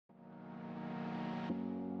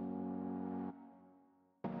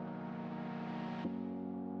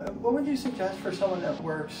What would you suggest for someone that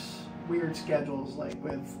works weird schedules, like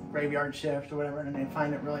with graveyard shift or whatever, and they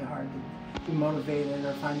find it really hard to be motivated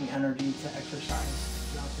or find the energy to exercise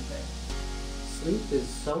throughout the day? Sleep is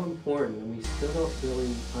so important, and we still don't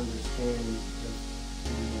really understand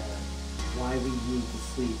why we need to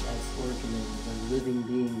sleep as organisms and living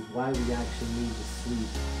beings, why we actually need to sleep.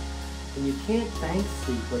 And you can't bank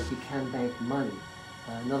sleep like you can bank money.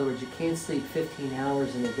 In other words, you can't sleep 15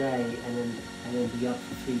 hours in a day and then be up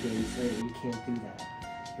for 3 days later. You can't do that.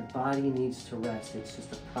 Your body needs to rest. It's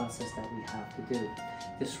just a process that we have to do.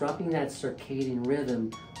 Disrupting that circadian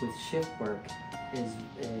rhythm with shift work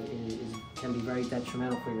can be very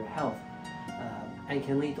detrimental for your health and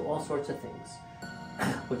can lead to all sorts of things,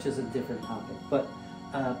 which is a different topic. But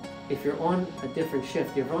if you're on a different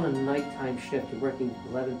shift, you're on a nighttime shift, you're working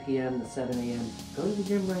 11 p.m. to 7 a.m., go to the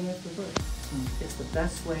gym right after work. It's the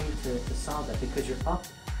best way to solve that, because you're up,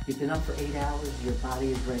 you've been up for 8 hours, your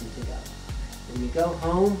body is ready to go. When you go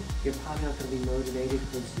home, you're probably not going to be motivated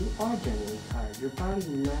because you are generally tired. Your body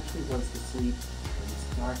naturally wants to sleep when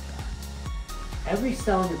it's dark out. Every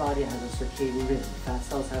cell in your body has a circadian rhythm. Fat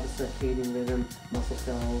cells have a circadian rhythm, muscle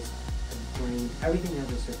cells, brain, everything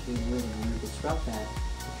has a circadian rhythm. When you disrupt that,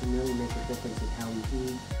 it can really make a difference in how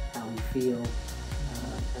we eat, how we feel,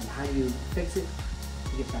 and how do you fix it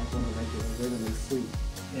to get back on a regular rhythm and sleep.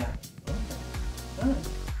 Yeah. Okay. All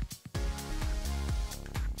right.